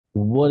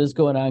What is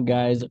going on,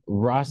 guys?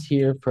 Ross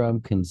here from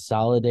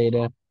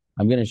Consolidata.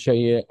 I'm going to show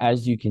you,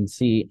 as you can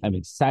see, I'm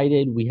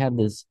excited. We have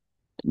this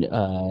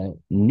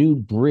new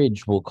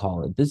bridge, we'll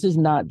call it. This is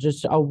not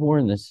just, I'll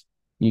warn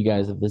you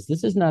guys of this.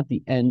 This is not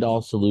the end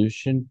all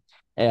solution.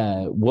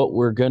 What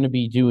we're going to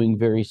be doing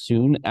very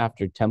soon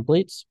after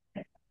templates,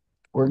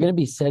 we're going to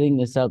be setting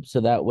this up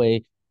so that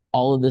way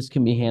all of this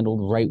can be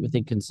handled right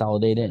within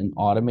Consolidata and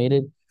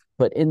automated.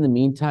 But in the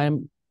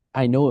meantime,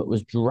 I know it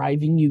was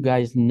driving you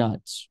guys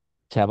nuts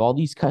to have all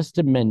these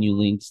custom menu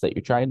links that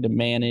you're trying to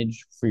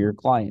manage for your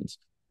clients.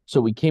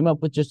 So we came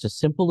up with just a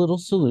simple little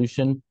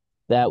solution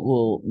that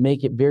will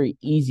make it very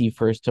easy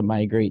for us to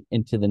migrate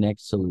into the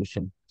next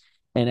solution.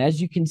 And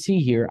as you can see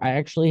here, I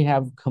actually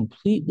have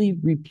completely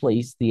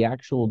replaced the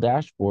actual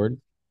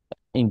dashboard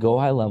in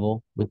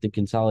GoHighLevel with the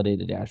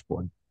consolidated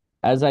dashboard.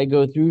 As I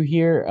go through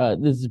here,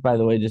 this is, by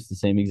the way, just the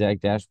same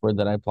exact dashboard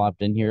that I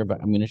plopped in here,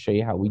 but I'm going to show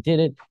you how we did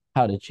it,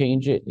 how to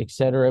change it,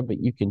 etc. But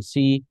you can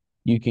see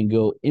you can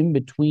go in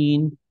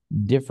between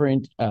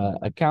different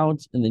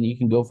accounts, and then you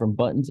can go from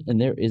buttons, and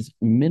there is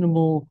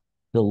minimal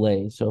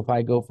delay. So if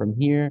I go from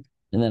here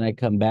and then I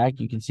come back,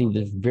 you can see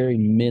there's very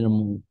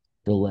minimal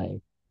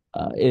delay.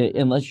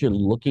 Unless you're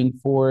looking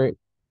for it,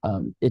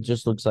 it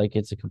just looks like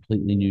it's a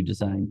completely new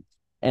design.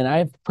 And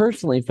I've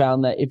personally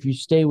found that if you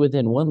stay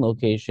within one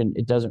location,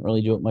 it doesn't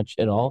really do it much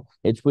at all.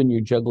 It's when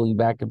you're juggling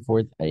back and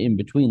forth in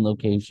between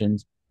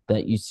locations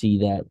that you see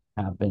that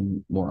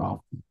happen more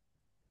often.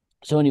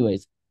 So,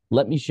 anyways,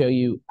 let me show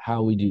you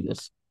how we do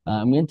this.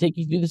 I'm going to take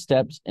you through the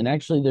steps. And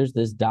actually, there's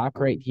this doc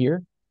right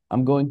here.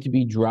 I'm going to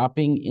be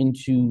dropping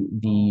into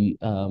the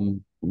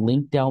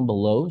link down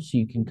below so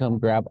you can come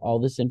grab all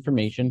this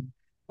information.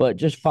 But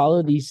just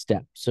follow these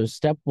steps. So,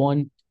 step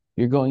one,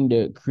 you're going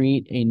to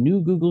create a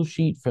new Google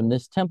Sheet from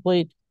this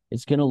template.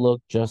 It's going to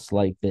look just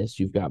like this.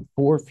 You've got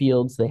 4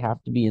 fields. They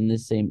have to be in the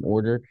same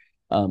order.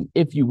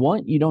 If you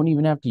want, you don't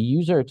even have to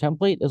use our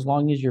template as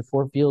long as your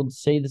 4 fields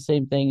say the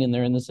same thing and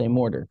they're in the same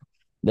order.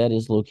 That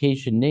is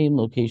location name,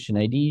 location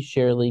ID,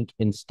 share link,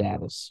 and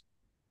status.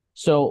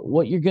 So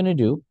what you're going to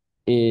do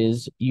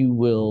is you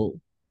will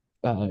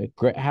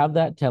have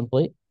that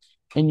template,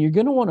 and you're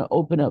going to want to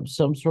open up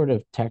some sort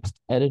of text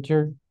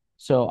editor.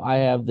 So I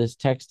have this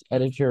text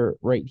editor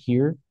right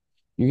here.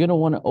 You're going to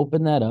want to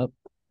open that up.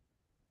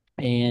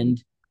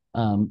 And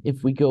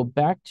if we go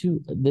back to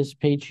this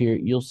page here,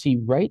 you'll see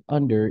right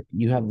under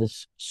you have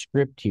this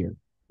script here.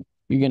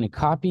 You're going to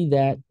copy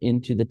that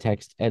into the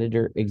text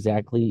editor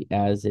exactly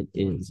as it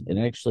is. And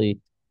actually,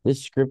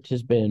 this script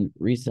has been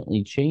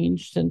recently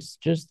changed since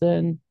just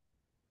then.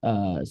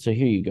 So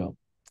here you go.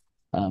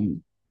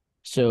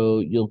 So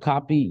you'll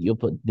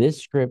put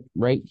this script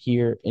right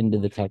here into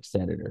the text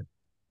editor.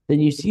 Then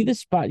you see the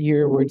spot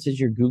here where it says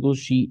your Google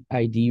Sheet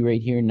ID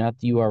right here, not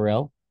the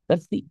URL.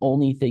 That's the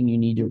only thing you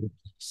need to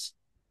replace.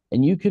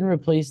 And you can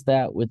replace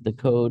that with the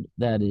code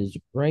that is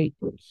right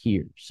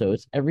here. So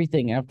it's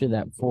everything after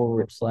that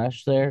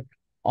 / there,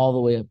 all the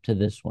way up to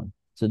this one.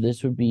 So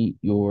this would be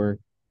your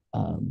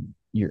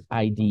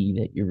ID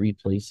that you're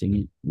replacing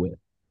it with.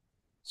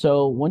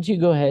 So once you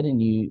go ahead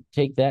and you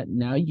take that,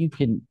 now you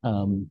can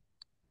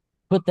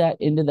put that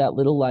into that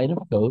little line of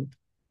code.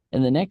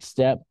 And the next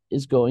step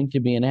is going to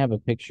be, and I have a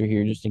picture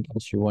here just in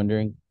case you're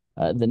wondering.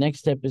 The next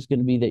step is going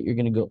to be that you're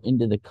going to go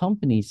into the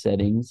company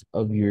settings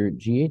of your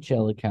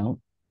GHL account.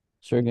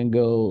 So we're going to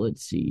go,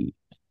 let's see,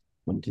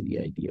 went to the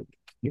ID of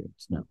here.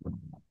 It's not working.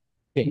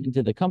 Okay,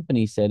 into the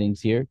company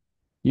settings here.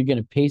 You're going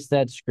to paste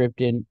that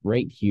script in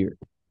right here.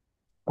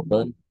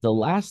 The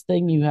last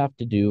thing you have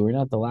to do, or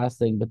not the last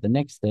thing, but the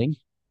next thing,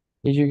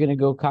 is you're going to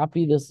go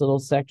copy this little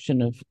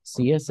section of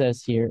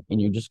CSS here,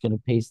 and you're just going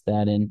to paste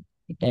that in.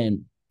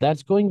 And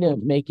that's going to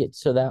make it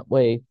so that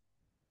way,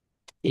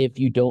 if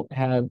you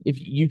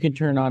can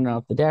turn on and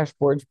off the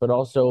dashboards, but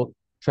also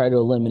try to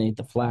eliminate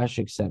the flash,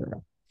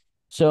 etc.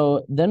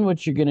 So then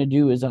what you're going to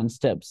do is on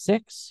step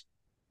 6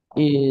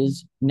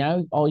 is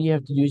now all you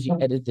have to do is you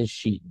edit this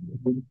sheet.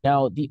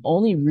 Now, the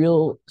only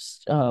real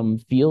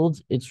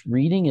fields it's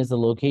reading is the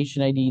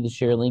location ID, the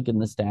share link,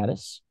 and the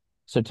status.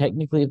 So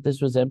technically, if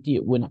this was empty,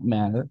 it wouldn't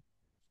matter.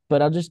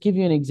 But I'll just give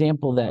you an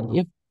example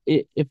that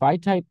if I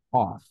type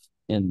off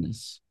in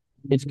this,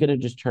 it's going to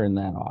just turn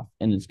that off,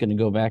 and it's going to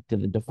go back to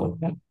the default.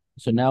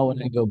 So now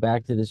when I go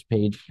back to this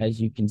page,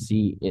 as you can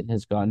see, it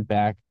has gone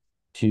back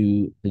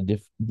to the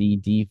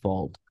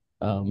default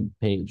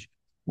page.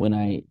 When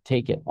I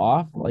take it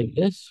off like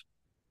this,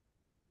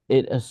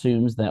 it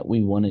assumes that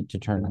we want it to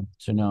turn on.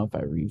 So now if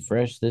I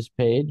refresh this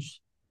page,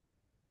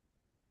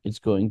 it's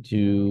going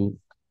to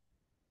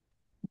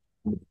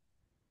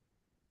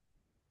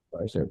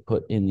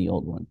put in the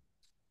old one.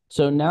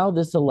 So now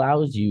this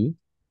allows you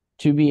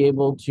to be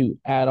able to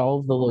add all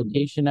of the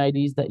location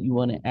IDs that you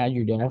want to add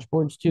your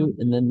dashboards to.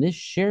 And then this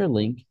share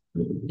link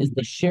is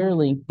the share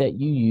link that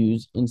you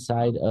use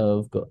inside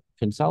of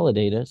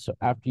Consolidata. So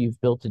after you've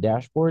built a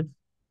dashboard,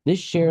 this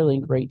share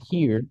link right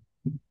here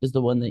is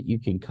the one that you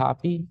can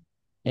copy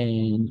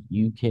and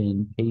you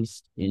can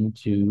paste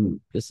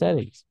into the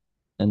settings.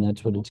 And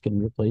that's what it's going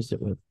to replace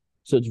it with.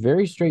 So it's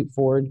very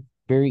straightforward,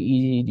 very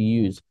easy to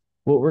use.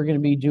 What we're going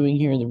to be doing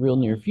here in the real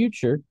near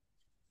future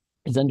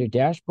is under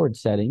dashboard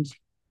settings,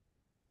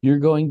 you're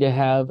going to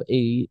have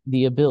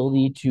the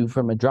ability to,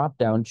 from a drop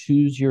down,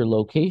 choose your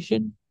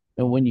location.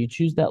 And when you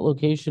choose that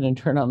location and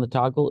turn on the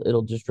toggle,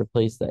 it'll just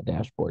replace that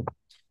dashboard.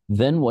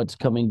 Then what's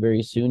coming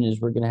very soon is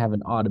we're going to have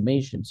an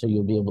automation. So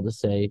you'll be able to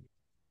say,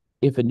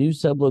 if a new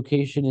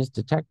sublocation is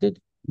detected,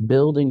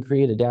 build and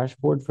create a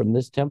dashboard from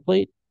this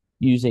template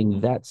using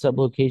that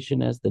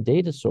sublocation as the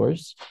data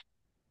source,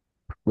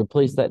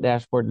 replace that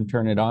dashboard and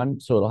turn it on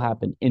so it'll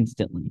happen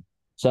instantly.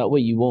 So that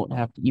way you won't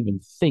have to even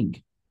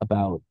think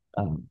about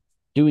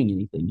doing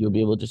anything. You'll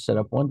be able to just set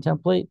up one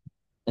template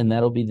and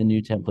that'll be the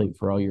new template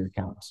for all your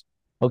accounts.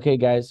 Okay,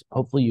 guys,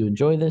 hopefully you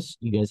enjoy this.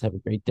 You guys have a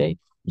great day.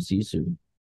 We'll see you soon.